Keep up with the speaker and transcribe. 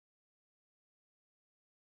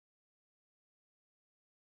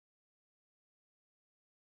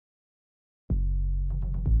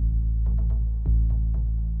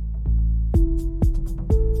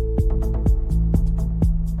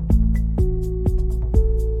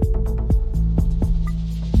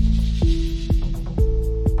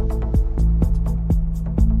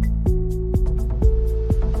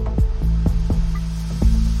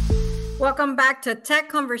Welcome back to Tech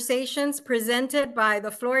Conversations presented by the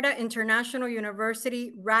Florida International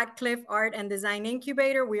University Radcliffe Art and Design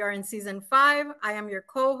Incubator. We are in season 5. I am your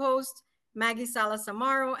co-host, Maggie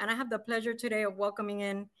Zamora, and I have the pleasure today of welcoming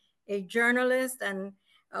in a journalist and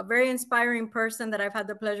a very inspiring person that I've had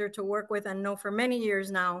the pleasure to work with and know for many years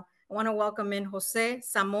now. I want to welcome in Jose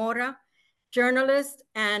Zamora, journalist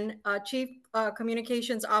and Chief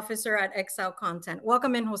Communications Officer at Exile Content.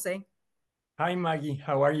 Welcome in, Jose. Hi, Maggie.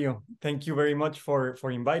 How are you? Thank you very much for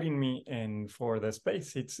inviting me and for the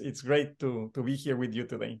space. It's great to be here with you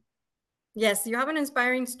today. Yes, you have an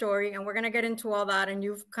inspiring story, and we're going to get into all that. And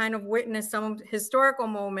you've kind of witnessed some historical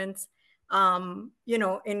moments, in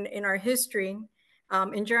our history,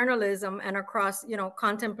 in journalism and across,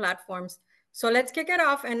 content platforms. So let's kick it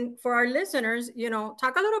off. And for our listeners,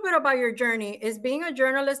 talk a little bit about your journey. Is being a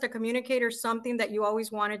journalist, a communicator, something that you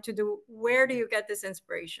always wanted to do? Where do you get this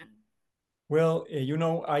inspiration? Well,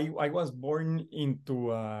 I was born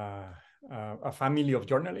into a family of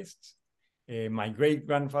journalists. My great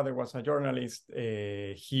grandfather was a journalist.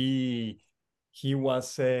 He was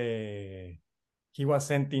sent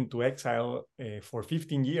into exile for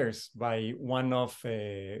 15 years by one of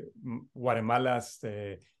Guatemala's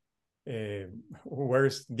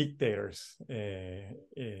worst dictators.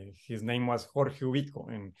 His name was Jorge Ubico,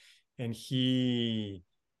 and he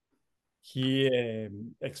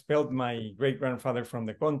expelled my great grandfather from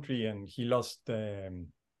the country, and he lost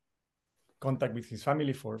contact with his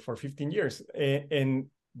family for 15 years.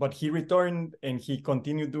 But he returned and he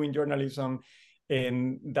continued doing journalism,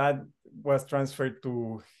 and that was transferred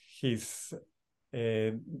to his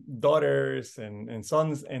daughters and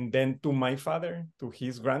sons, and then to my father, to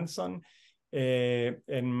his grandson.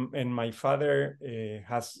 And my father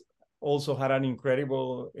has also had an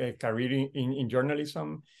incredible career in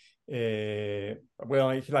journalism.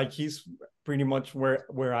 He's pretty much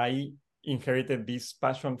where I inherited this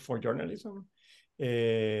passion for journalism.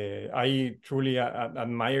 I truly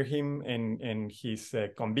admire him and his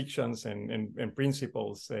convictions and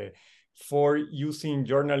principles for using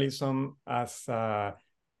journalism as a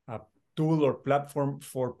tool or platform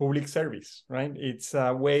for public service, right? It's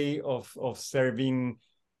a way of serving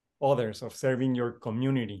others, of serving your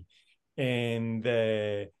community. And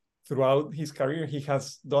throughout his career, he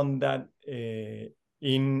has done that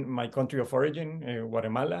in my country of origin,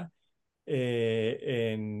 Guatemala.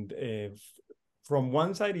 From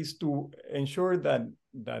one side is to ensure that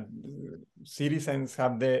citizens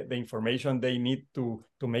have the information they need to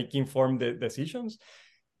make informed decisions.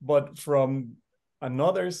 But from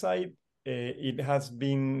another side, it has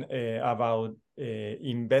been about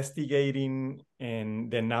investigating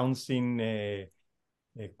and denouncing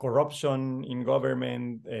corruption in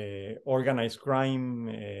government, organized crime,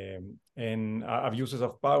 and abuses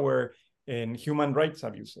of power, and human rights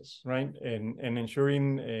abuses, right? And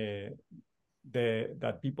ensuring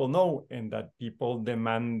that people know and that people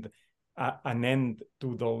demand an end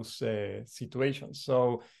to those situations.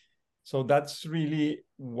 So that's really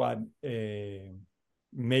what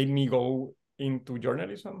made me go into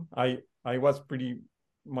journalism. I was pretty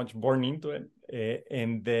much born into it,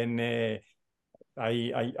 and then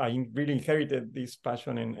I really inherited this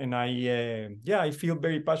passion, and I feel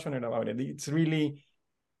very passionate about it. It's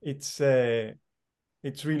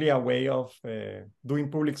really a way of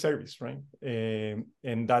doing public service, right?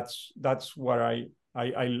 And that's what I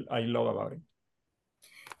love about it.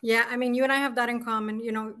 Yeah, I mean, you and I have that in common.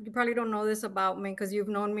 You probably don't know this about me because you've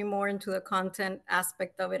known me more into the content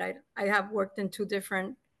aspect of it. I have worked in 2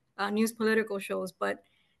 different news political shows, but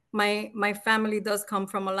my family does come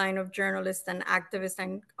from a line of journalists and activists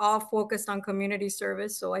and all focused on community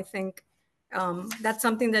service. So I think that's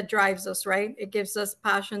something that drives us, right? It gives us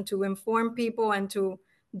passion to inform people and to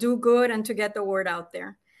do good and to get the word out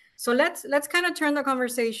there. So let's kind of turn the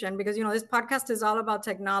conversation because, this podcast is all about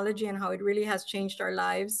technology and how it really has changed our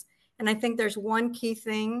lives. And I think there's one key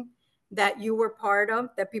thing that you were part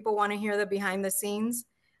of that people want to hear the behind the scenes.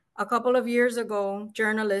 A couple of years ago,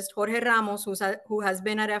 journalist Jorge Ramos, who has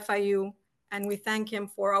been at FIU, and we thank him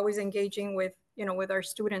for always engaging with our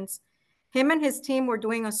students. Him and his team were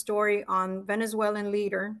doing a story on Venezuelan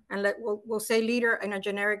leader, and we'll say leader in a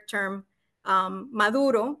generic term,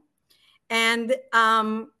 Maduro. And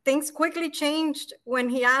things quickly changed when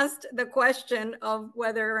he asked the question of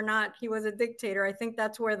whether or not he was a dictator. I think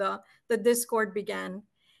that's where the discord began.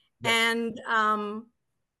 Yes. And,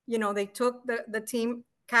 they took the team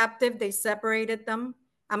captive. They separated them.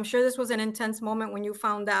 I'm sure this was an intense moment when you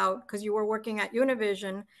found out because you were working at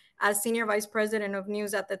Univision as senior vice president of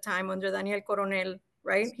news at the time under Daniel Coronel,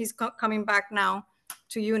 right? He's coming back now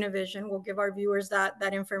to Univision. We'll give our viewers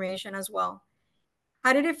that information as well.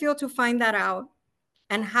 How did it feel to find that out?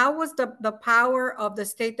 And how was the power of the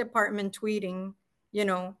State Department tweeting, you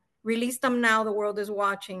know, release them now, the world is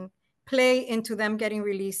watching, play into them getting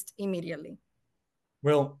released immediately?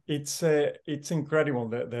 Well, it's incredible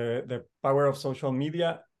the power of social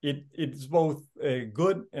media. It's both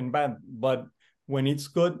good and bad, but when it's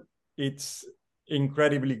good, it's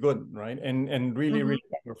incredibly good, right? And really Mhm. really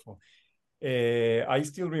powerful. I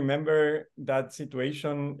still remember that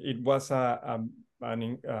situation. It was a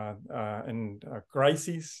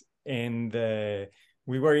crisis, and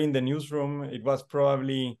we were in the newsroom. It was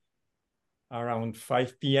probably around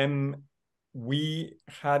 5 p.m. We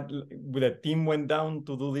had, the team went down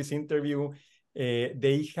to do this interview.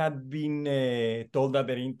 They had been told that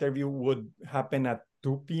the interview would happen at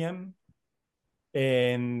 2 p.m.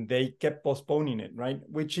 and they kept postponing it, right?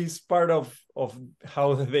 Which is part of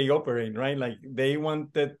how they operate, right? Like they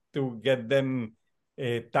wanted to get them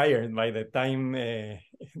tired by the time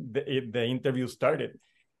the interview started.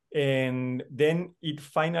 And then it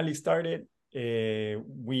finally started.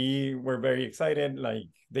 We were very excited. Like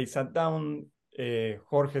they sat down,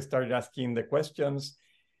 Jorge started asking the questions,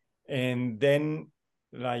 and then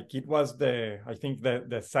like it was I think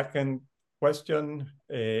the second question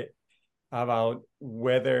about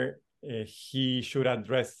whether he should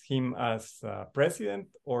address him as president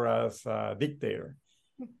or as a dictator.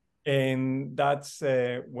 And that's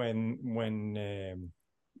when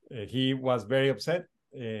he was very upset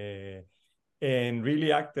and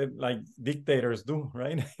really acted like dictators do,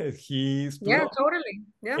 right? He stood Yeah, up totally.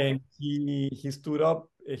 Yeah. and he stood up.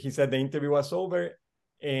 He said the interview was over,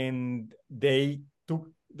 and they took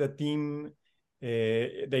the team.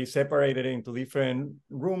 They separated into different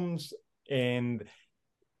rooms, and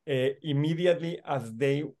immediately as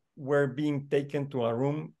they were being taken to a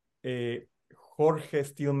room, Jorge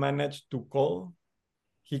still managed to call.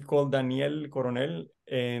 He called Daniel Coronel,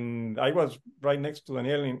 and I was right next to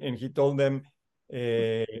Daniel, and he told them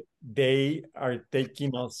they are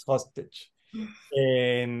taking us hostage.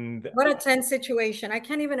 And What a tense situation. I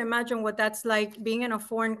can't even imagine what that's like being in a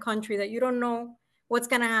foreign country that you don't know what's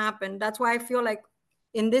going to happen. That's why I feel like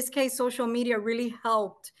in this case, social media really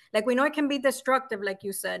helped. Like we know it can be destructive, like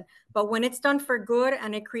you said, but when it's done for good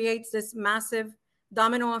and it creates this massive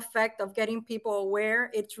domino effect of getting people aware,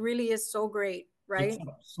 it really is so great, it's right?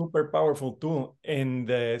 a super powerful tool. And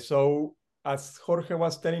so, as Jorge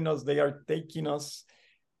was telling us, they are taking us,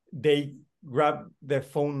 they grabbed the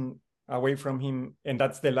phone away from him, and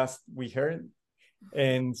that's the last we heard.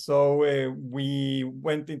 And so we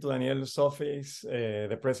went into Daniel's office,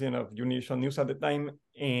 the president of Univision News at the time,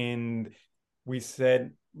 and we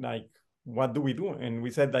said, like, what do we do? And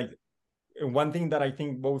we said, like, one thing that I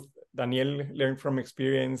think both Daniel learned from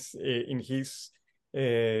experience in his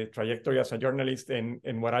trajectory as a journalist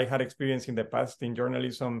and what I had experienced in the past in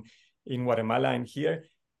journalism in Guatemala and here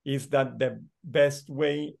is that the best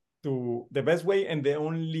way and the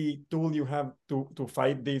only tool you have to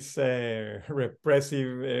fight these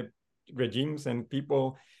repressive regimes and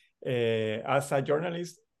people as a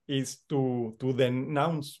journalist is to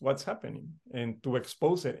denounce what's happening and to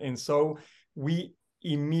expose it. And so we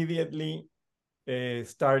immediately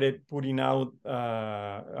started putting out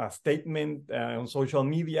a statement on social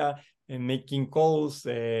media and making calls,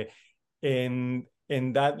 and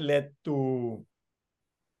that led to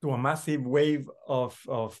a massive wave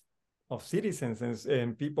of citizens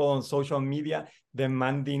and people on social media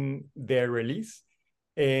demanding their release.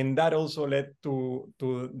 And that also led to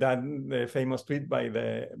that the famous tweet by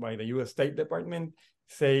the U.S. State Department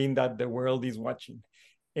saying that the world is watching,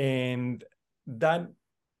 and that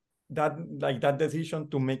that decision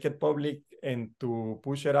to make it public and to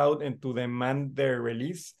push it out and to demand their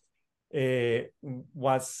release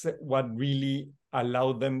was what really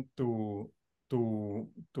allowed them to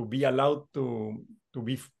be allowed to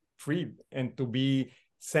be freed and to be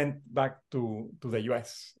sent back to the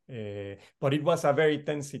US. But it was a very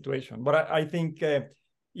tense situation. But I think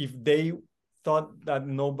if they thought that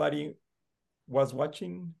nobody was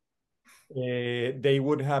watching, they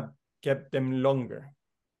would have kept them longer.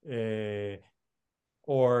 Uh,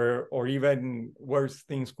 or even worse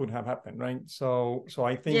things could have happened, right? So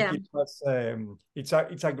I think Yeah. it was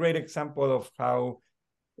it's a great example of how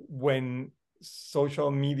when social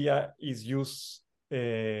media is used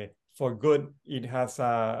for good, it has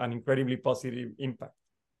an incredibly positive impact.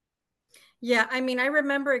 Yeah, I mean, I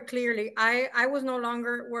remember it clearly. I was no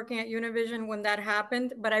longer working at Univision when that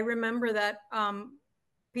happened, but I remember that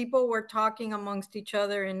people were talking amongst each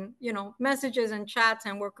other in, you know, messages and chats,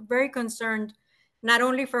 and were very concerned, not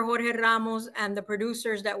only for Jorge Ramos and the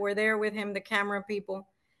producers that were there with him, the camera people.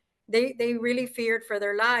 They really feared for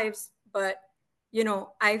their lives, but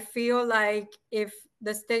I feel like if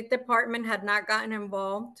the State Department had not gotten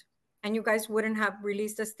involved and you guys wouldn't have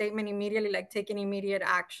released a statement immediately, like taken immediate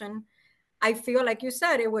action, I feel like you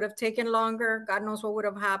said it would have taken longer. God knows what would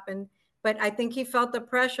have happened. But I think he felt the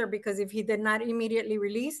pressure because if he did not immediately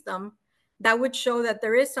release them, that would show that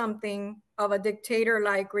there is something of a dictator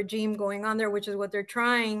like regime going on there, which is what they're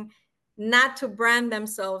trying not to brand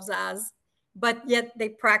themselves as, but yet they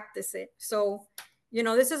practice it. So,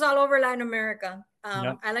 this is all over Latin America.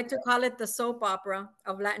 Yeah, I like to call it the soap opera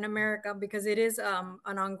of Latin America because it is an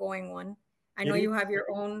ongoing one. I know it you is. have your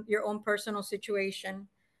own personal situation.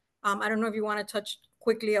 I don't know if you want to touch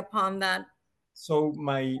quickly upon that. So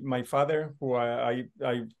my father, who I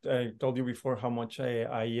told you before how much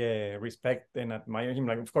I respect and admire him.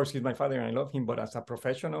 Like, of course, he's my father and I love him, but as a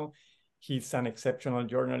professional, he's an exceptional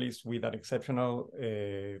journalist with an exceptional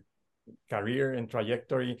career and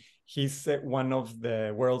trajectory. He's one of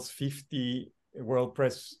the world's 50 world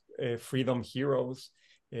press freedom heroes.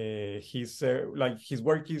 He's like his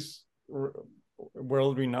work is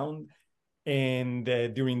world renowned, and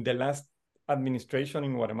during the last administration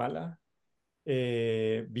in Guatemala,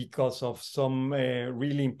 because of some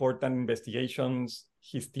really important investigations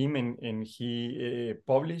his team and he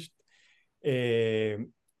published. This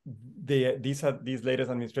latest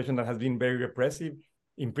administration that has been very repressive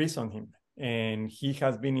imprisoned him, and he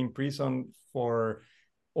has been in prison for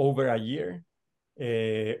over a year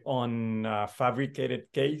on a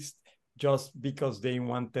fabricated case just because they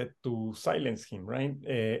wanted to silence him, right?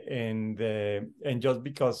 And just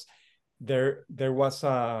because there was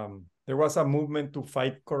a movement to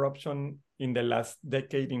fight corruption in the last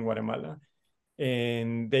decade in Guatemala,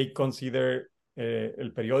 and they consider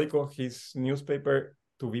El Periódico, his newspaper,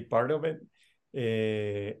 to be part of it.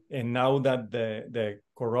 And now that the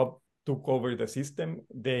corrupt took over the system,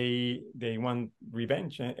 they want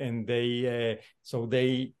revenge, and they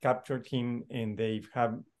captured him, and they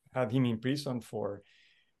have had him in prison for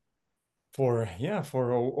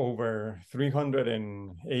over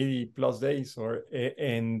 380 plus days,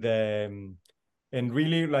 and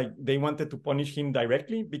really, like, they wanted to punish him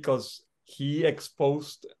directly because he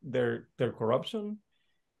exposed their corruption.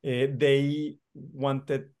 They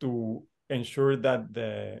wanted to ensure that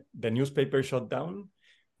the newspaper shut down,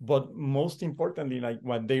 but most importantly, like,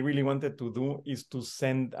 what they really wanted to do is to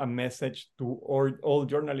send a message to all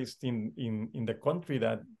journalists in the country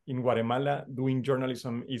that in Guatemala doing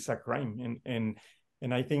journalism is a crime,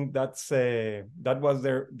 and I think that was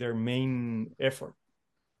their main effort.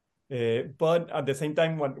 But at the same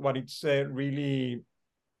time, what it's really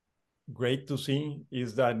great to see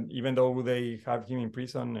is that even though they have him in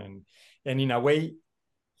prison, and in a way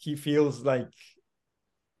he feels like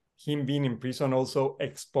him being in prison also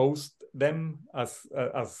exposed them as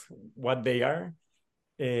what they are.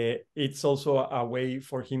 It's also a way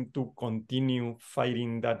for him to continue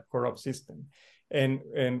fighting that corrupt system.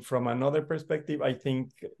 And from another perspective, I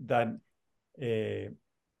think that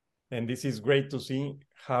and this is great to see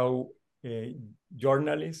how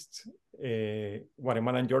journalists,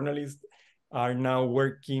 Guatemalan journalists, are now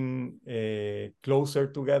working closer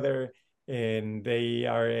together, and they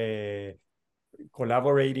are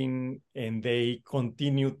collaborating, and they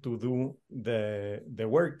continue to do the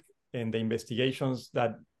work and the investigations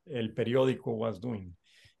that El Periódico was doing.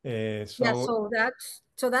 Yeah, So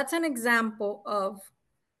so that's an example of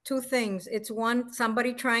two things. It's one,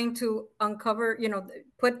 somebody trying to uncover,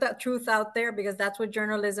 put the truth out there because that's what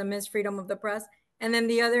journalism is, freedom of the press. And then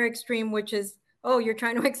the other extreme, which is, oh, you're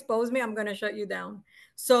trying to expose me, I'm going to shut you down.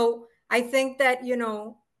 So I think that,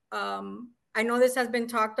 I know this has been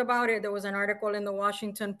talked about it. There was an article in the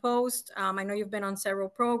Washington Post. I know you've been on several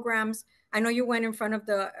programs. I know you went in front of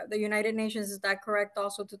the United Nations. Is that correct?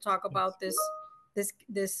 Also to talk about this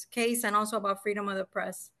case and also about freedom of the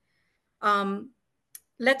press. Um,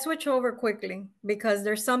 let's switch over quickly because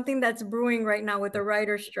there's something that's brewing right now with the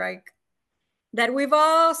writer's strike that we've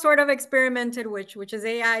all sort of experimented with, which is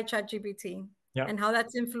AI, ChatGPT, yeah, and how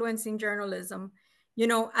that's influencing journalism.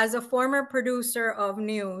 As a former producer of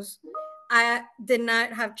news, I did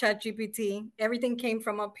not have ChatGPT. Everything came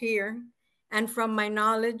from up here and from my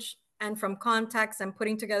knowledge and from contacts and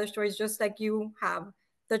putting together stories just like you have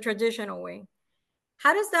the traditional way.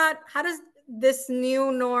 How does this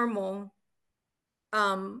new normal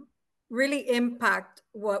um, really impact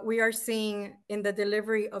what we are seeing in the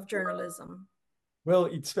delivery of journalism? well,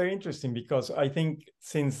 it's very interesting because I think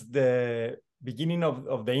since the beginning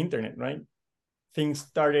of the internet, right, things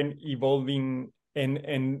started evolving,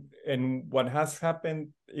 and what has happened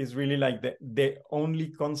is really like the only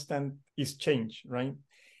constant is change, right?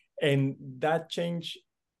 And that change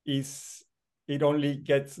is it only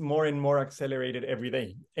gets more and more accelerated every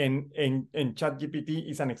day. And ChatGPT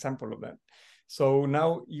is an example of that. So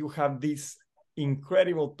now you have this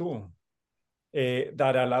incredible tool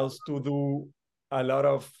that allows to do a lot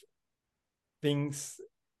of things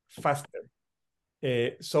faster.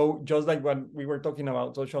 So just like when we were talking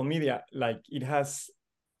about social media, like it has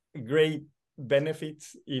great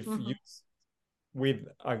benefits if used with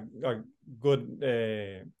a good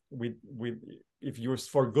with if used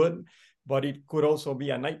for good, but it could also be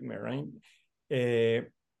a nightmare, right?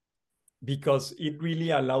 Because it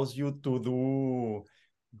really allows you to do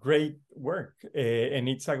great work, and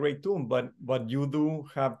it's a great tool, but you do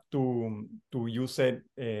have to use it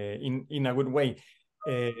in a good way.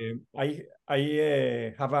 I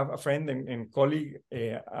have a friend and colleague.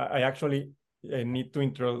 I actually need to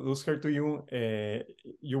introduce her to you.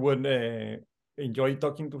 You would enjoy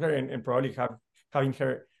talking to her and probably having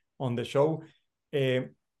her on the show.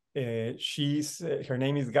 She's her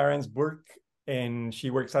name is Garance Burke, and she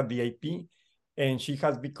works at the AP, and she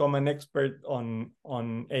has become an expert on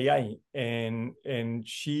AI. And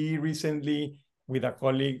she recently, with a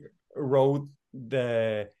colleague, wrote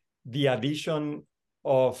the addition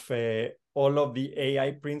of all of the AI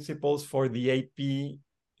principles for the AP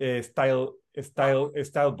style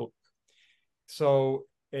book. So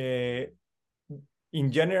in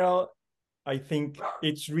general, I think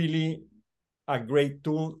it's really a great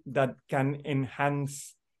tool that can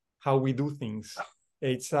enhance how we do things.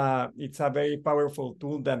 It's a very powerful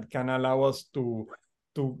tool that can allow us to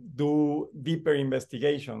do deeper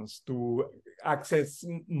investigations, to access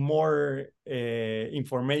more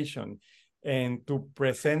information, and to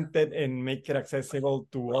present it and make it accessible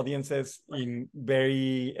to audiences in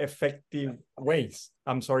very effective ways.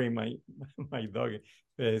 I'm sorry, my dog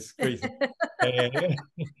is crazy. So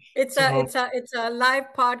It's a live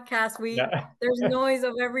podcast. yeah. There's noise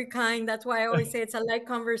of every kind. That's why I always say it's a light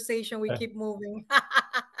conversation. We keep moving.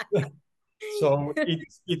 So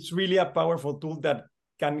it's really a powerful tool that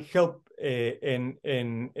can help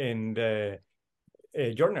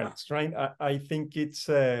journalists, right? I think it's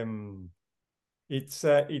a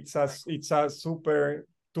super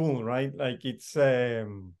tool, right? Like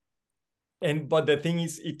but the thing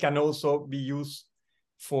is, it can also be used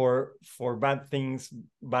for bad things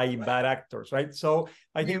by bad actors, right? So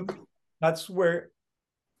I think that's where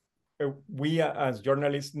we as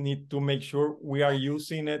journalists need to make sure we are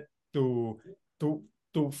using it to to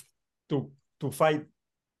to to to fight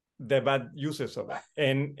the bad uses of it.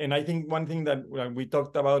 And I think one thing that we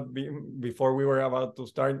talked about before we were about to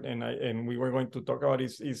start, and we were going to talk about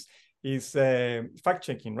is fact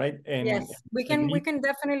checking, right? And Yes, the we need, can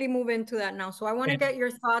definitely move into that now. So I want to and, get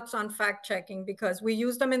your thoughts on fact checking because we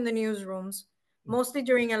use them in the newsrooms, mostly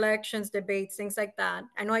during elections, debates, things like that.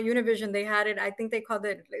 I know at Univision they had it. I think they called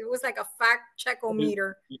it was like a fact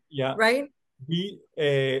checkometer, yeah, right? we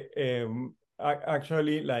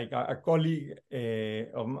actually, like a colleague a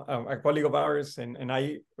colleague of ours, and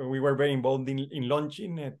I, we were very involved in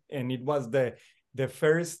launching it, and it was the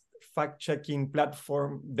first fact-checking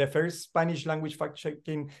platform, the first Spanish language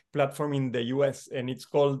fact-checking platform in the US, and it's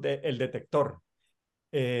called El Detector.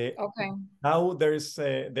 Okay. Now there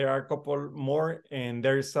are a couple more, and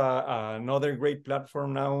there's another great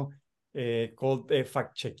platform now called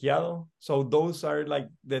Fact Chequeado. So those are like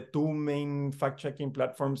the two main fact-checking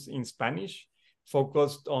platforms in Spanish,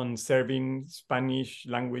 focused on serving Spanish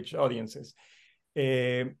language audiences.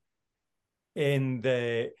 And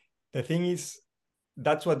the thing is,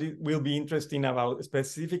 that's what it will be interesting about,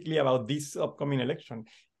 specifically about this upcoming election.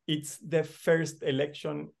 It's the first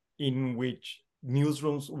election in which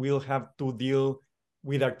newsrooms will have to deal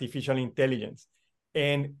with artificial intelligence.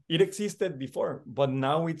 And it existed before, but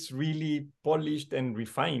now it's really polished and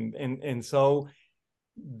refined. And so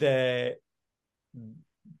the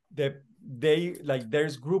they, like,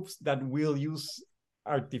 there's groups that will use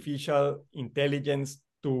artificial intelligence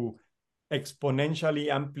to exponentially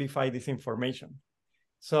amplify this information.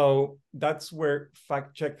 So that's where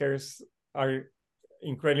fact checkers are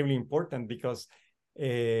incredibly important, because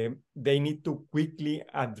they need to quickly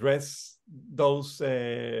address all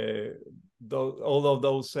of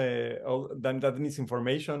those that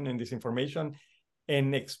misinformation and disinformation,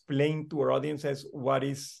 and explain to our audiences what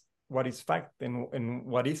is fact and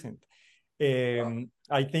what isn't.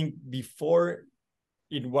 I think before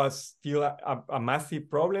it was still a massive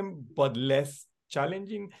problem, but less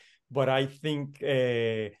challenging. But I think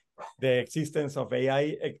the existence of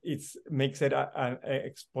AI makes it an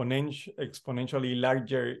exponentially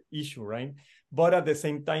larger issue, right? But at the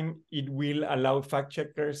same time, it will allow fact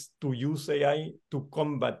checkers to use AI to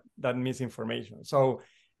combat that misinformation. So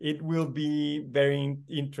it will be very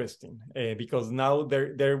interesting because now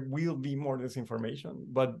there will be more disinformation,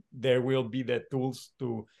 but there will be the tools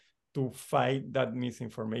to fight that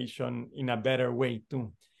misinformation in a better way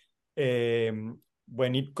too.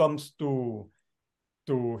 When it comes to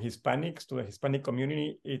Hispanics, to the Hispanic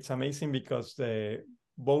community, it's amazing because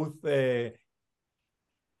both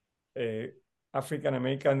African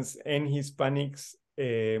Americans and Hispanics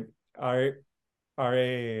are are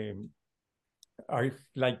uh, are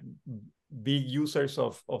like big users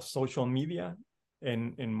of social media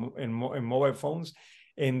and mobile phones,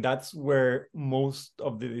 and that's where most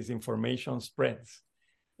of the disinformation spreads.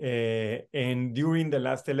 And during the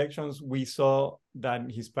last elections, we saw that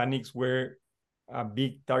Hispanics were a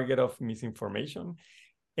big target of misinformation,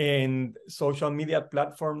 and social media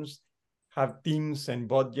platforms have teams and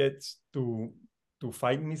budgets to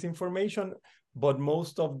fight misinformation, but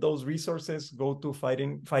most of those resources go to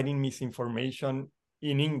fighting misinformation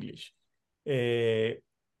in English. Uh,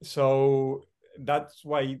 so that's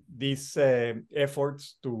why these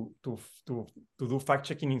efforts to do fact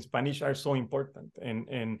checking in Spanish are so important,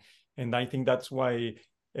 and I think that's why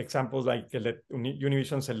examples like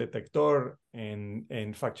Univision's El Detector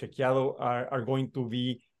and Fact Chequeado are going to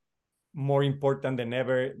be more important than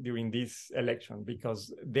ever during this election,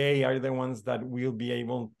 because they are the ones that will be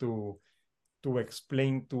able to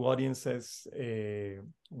explain to audiences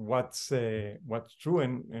what's true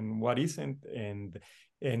and what isn't,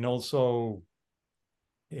 and also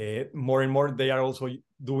more and more they are also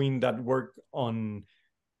doing that work on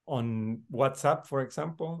WhatsApp, for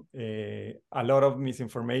example. A lot of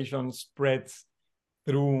misinformation spreads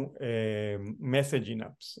through messaging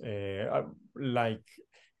apps, like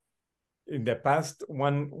in the past,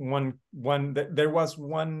 there was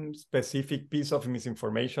one specific piece of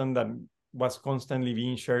misinformation that was constantly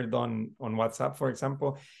being shared on WhatsApp, for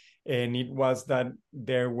example, and it was that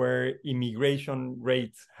there were immigration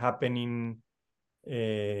rates happening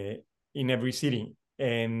in every city,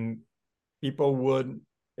 and people would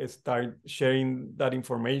start sharing that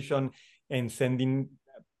information and sending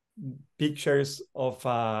pictures of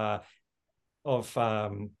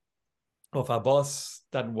of a bus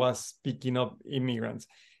that was picking up immigrants,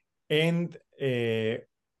 and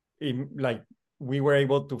like we were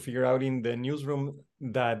able to figure out in the newsroom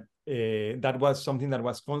that that was something that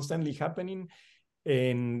was constantly happening,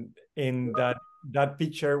 and that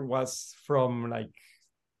picture was from like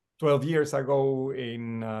 12 years ago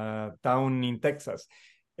in a town in Texas.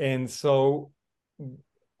 And so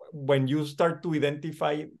when you start to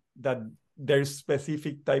identify that there's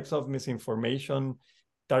specific types of misinformation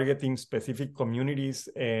targeting specific communities,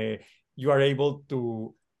 you are able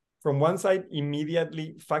to, from one side,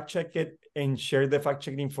 immediately fact check it and share the fact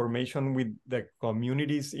checked information with the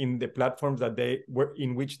communities in the platforms that they were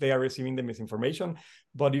in which they are receiving the misinformation.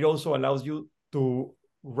 But it also allows you to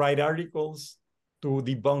write articles to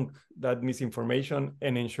debunk that misinformation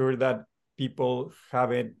and ensure that people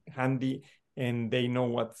have it handy and they know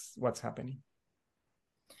what's happening.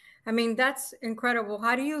 I mean, that's incredible.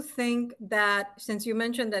 How do you think that, since you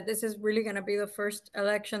mentioned that this is really going to be the first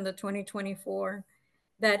election, the 2024,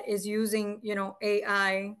 that is using,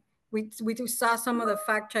 AI? We saw some of the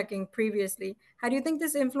fact checking previously. How do you think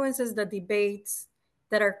this influences the debates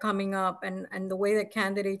that are coming up, and the way that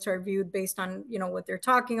candidates are viewed based on, what they're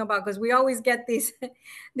talking about? Because we always get these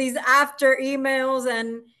these after emails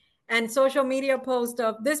and social media posts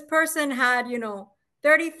of this person had,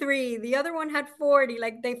 33, the other one had 40.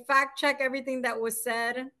 Like, they fact check everything that was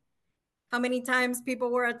said, how many times people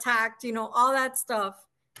were attacked, all that stuff.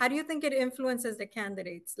 How do you think it influences the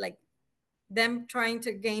candidates, like them trying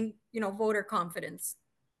to gain, voter confidence?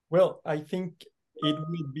 Well, I think it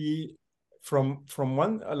will be from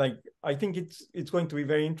one, like I think it's going to be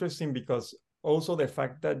very interesting, because also the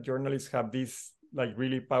fact that journalists have these like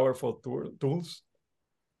really powerful tools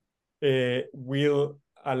will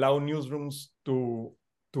allow newsrooms to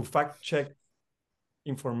fact check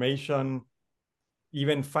information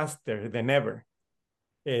even faster than ever,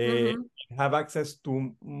 uh, Mm-hmm. have access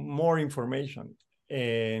to more information,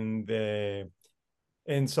 and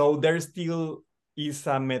so there still is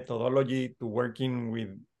a methodology to working with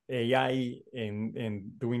AI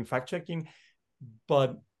and doing fact checking,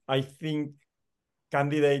 but I think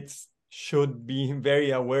candidates should be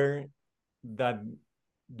very aware that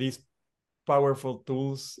these powerful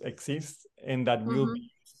tools exist and that will be Mm-hmm.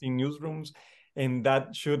 used in newsrooms, and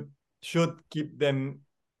that should keep them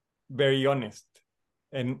very honest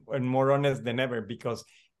and more honest than ever, because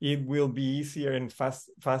it will be easier and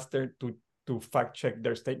faster to fact check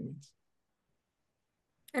their statements.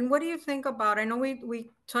 And what do you think about? I know we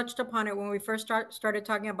touched upon it when we first started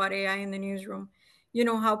talking about AI in the newsroom.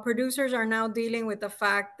 how producers are now dealing with the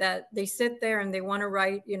fact that they sit there and they want to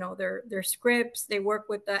write, their scripts. They work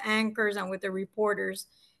with the anchors and with the reporters.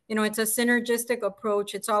 It's a synergistic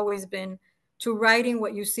approach. It's always been to writing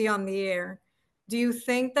what you see on the air. Do you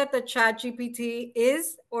think that the chat GPT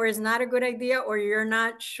is or is not a good idea, or you're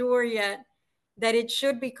not sure yet that it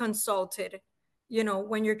should be consulted,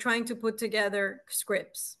 when you're trying to put together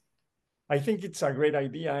scripts? I think it's a great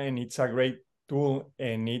idea and it's a great tool,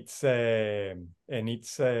 and it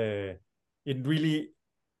really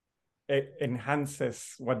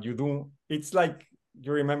enhances what you do. It's like,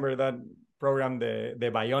 you remember that program, the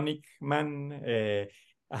Bionic Man. I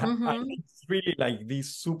Mm-hmm. think it's really like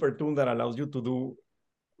this super tool that allows you to do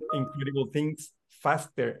incredible things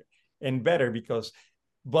faster and better,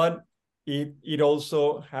 but it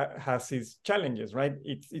also has its challenges, right?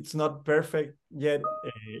 It's not perfect yet.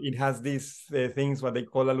 It has these things what they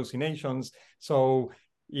call hallucinations. So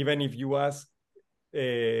even if you ask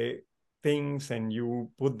uh, things and you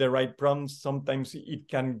put the right prompts, sometimes it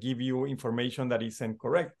can give you information that isn't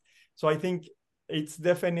correct. So I think it's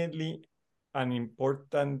definitely an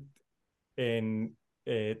important and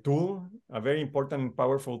tool, a very important and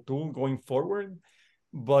powerful tool going forward.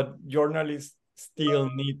 But journalists still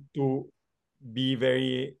need to be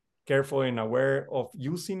very careful and aware of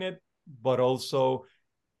using it, but also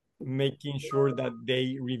making sure that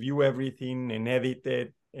they review everything and edit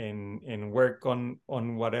it and work on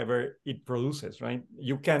whatever it produces. Right?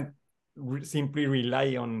 You can't simply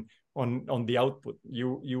rely on the output.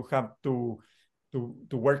 You have to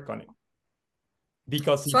work on it,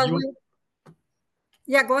 because So as we,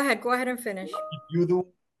 yeah, go ahead and finish. if you do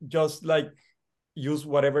just like use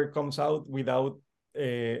whatever comes out without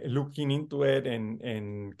looking into it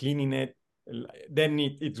and cleaning it, then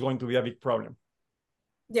it's going to be a big problem.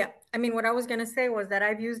 Yeah. I mean, what I was going to say was that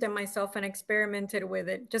I've used it myself and experimented with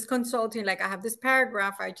it, just consulting. Like, I have this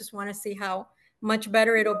paragraph. I just want to see how much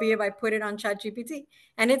better it'll be if I put it on ChatGPT.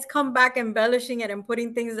 And it's come back embellishing it and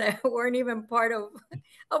putting things that weren't even part of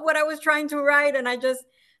what I was trying to write. And I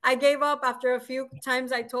gave up after a few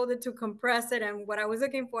times. I told it to compress it and what I was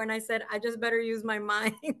looking for. And I said, I just better use my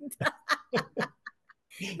mind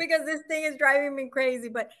because this thing is driving me crazy.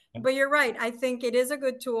 But you're right. I think it is a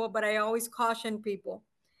good tool, but I always caution people,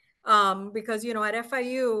 because at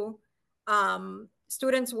FIU,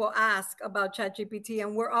 students will ask about ChatGPT,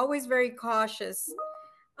 and we're always very cautious,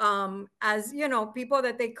 as people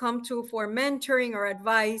that they come to for mentoring or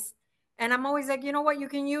advice. And I'm always like, you know what, you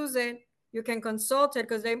can use it, you can consult it,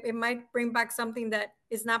 because it might bring back something that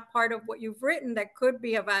is not part of what you've written that could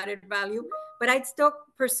be of added value. But I'd still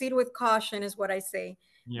proceed with caution, is what I say,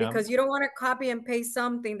 Yeah, because you don't want to copy and paste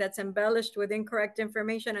something that's embellished with incorrect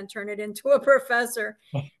information and turn it into a professor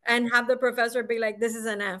and have the professor be like, this is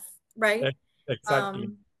an F, right? exactly.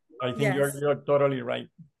 um I think you're yes. you're totally right.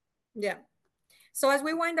 Yeah. So as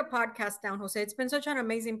we wind the podcast down, Jose, it's been such an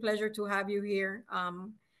amazing pleasure to have you here.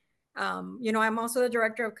 I'm also the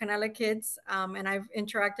director of Canela Kids, and I've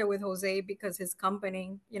interacted with Jose because his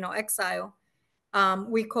company, Exile,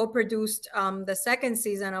 we co-produced the second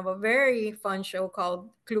season of a very fun show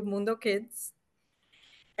called Club Mundo Kids.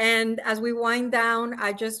 And as we wind down,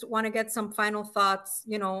 I just want to get some final thoughts,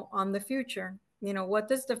 on the future. What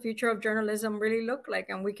does the future of journalism really look like?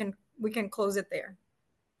 And we can close it there.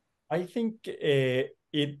 I think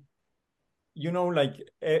it like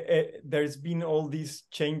there's been all these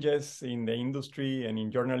changes in the industry and in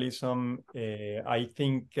journalism. I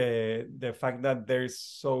think the fact that there's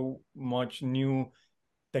so much new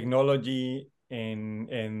technology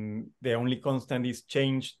and the only constant is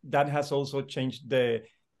change, that has also changed the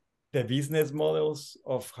business models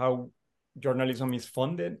of how journalism is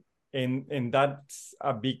funded, and that's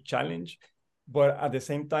a big challenge. But at the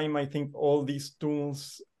same time, I think all these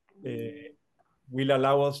tools will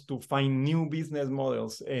allow us to find new business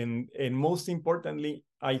models, and most importantly,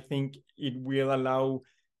 I think it will allow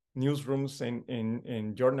newsrooms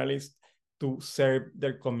and journalists to serve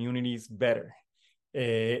their communities better.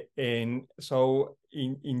 And so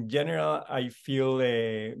in general, I feel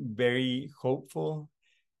very hopeful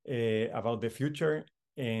about the future,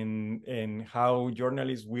 and how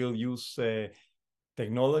journalists will use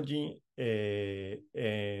technology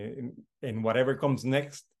and whatever comes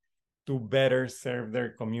next to better serve their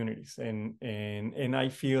communities. And I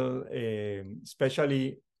feel,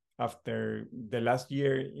 especially after the last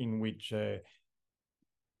year in which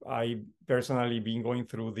I personally been going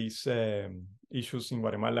through these issues in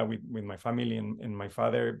Guatemala with my family and my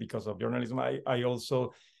father because of journalism, I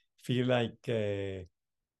also feel like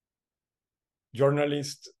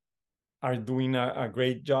journalists are doing a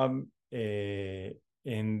great job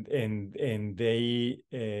and they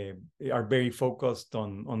are very focused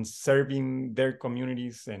on serving their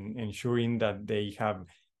communities and ensuring that they have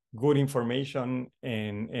good information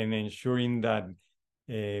and ensuring that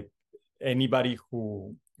uh, anybody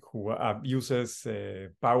who abuses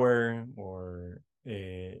power or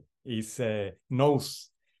is knows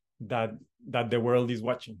that the world is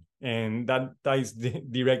watching, and that ties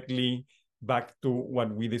directly back to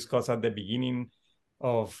what we discussed at the beginning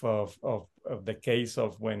of the case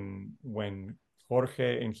of when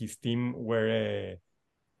Jorge and his team were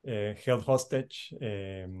held hostage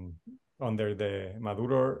under the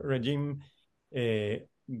Maduro regime.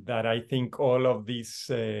 That I think all of these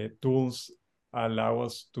tools allow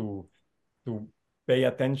us to pay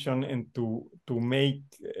attention and to make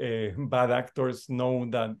bad actors know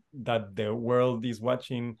that the world is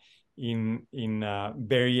watching in a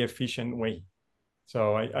very efficient way.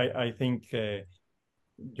 So I think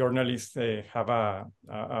journalists have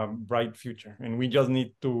a bright future, and we just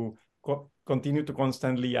need to continue to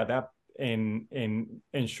constantly adapt and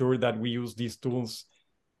ensure that we use these tools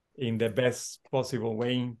in the best possible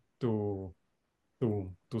way to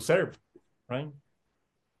serve, right? To do.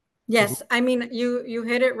 Yes, I mean you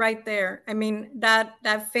hit it right there. I mean that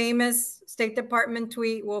famous State Department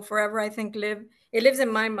tweet will forever, I think, live. It lives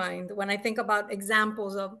in my mind when I think about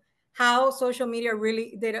examples of how social media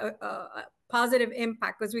really did a positive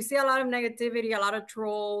impact, because we see a lot of negativity, a lot of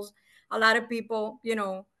trolls, a lot of people,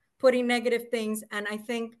 putting negative things, and I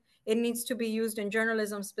think it needs to be used in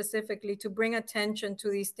journalism specifically to bring attention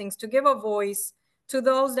to these things, to give a voice to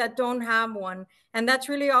those that don't have one. And that's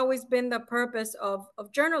really always been the purpose of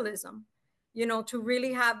journalism, to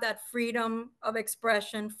really have that freedom of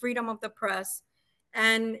expression, freedom of the press.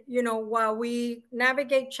 And while we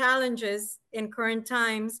navigate challenges in current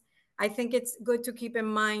times, I think it's good to keep in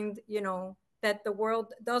mind, that the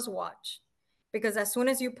world does watch, because as soon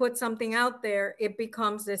as you put something out there, it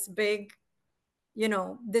becomes this big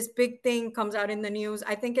thing comes out in the news.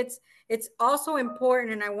 I think it's also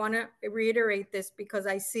important, and I want to reiterate this because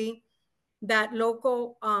I see that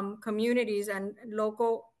local communities and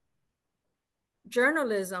local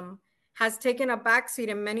journalism has taken a backseat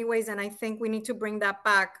in many ways, and I think we need to bring that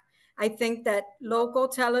back. I think that local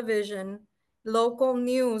television, local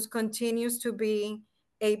news continues to be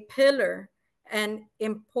a pillar and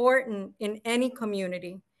important in any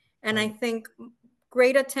community. And I Right. think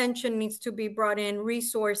great attention needs to be brought in,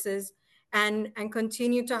 resources, and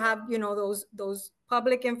continue to have those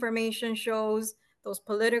public information shows, those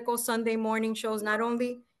political Sunday morning shows, not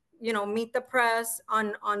only meet the press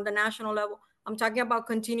on the national level. I'm talking about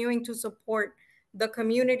continuing to support the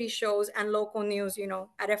community shows and local news.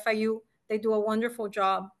 At FIU, they do a wonderful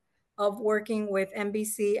job of working with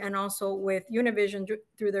NBC and also with Univision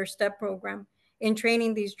through their STEP program in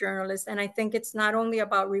training these journalists. And I think it's not only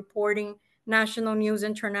about reporting national news,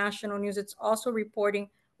 international news, it's also reporting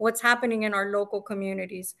what's happening in our local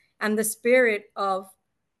communities and the spirit of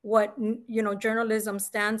what journalism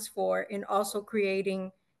stands for in also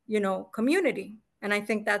creating community. And I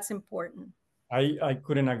think that's important. I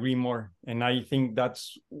couldn't agree more. And I think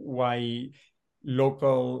that's why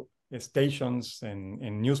local stations and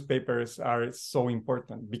newspapers are so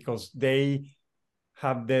important, because they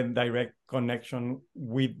have the direct connection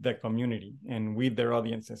with the community and with their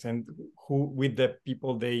audiences and with the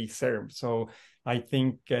people they serve. So I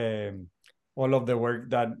think all of the work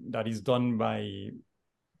that is done by,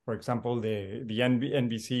 for example, the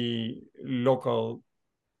NBC local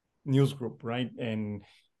news group, right? And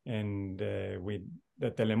with the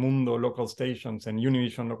Telemundo local stations and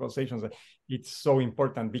Univision local stations, it's so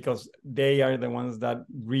important because they are the ones that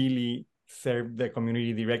really serve the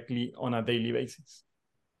community directly on a daily basis.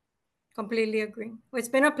 Completely agree. Well, it's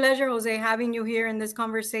been a pleasure, Jose, having you here in this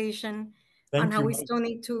conversation on Thank how you, we Mike. still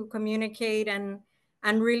need to communicate and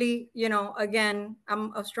really, again,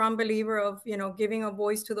 I'm a strong believer of, giving a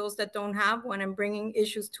voice to those that don't have one and bringing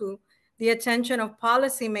issues to the attention of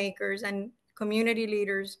policymakers and community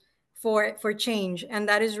leaders for change. And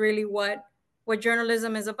that is really what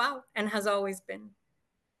journalism is about and has always been.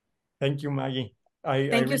 Thank you, Maggie. I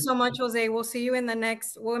Thank you really, so much, Jose. We'll see you in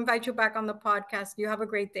we'll invite you back on the podcast. You have a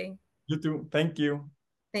great day. you too. Thank you.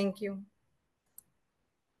 Thank you.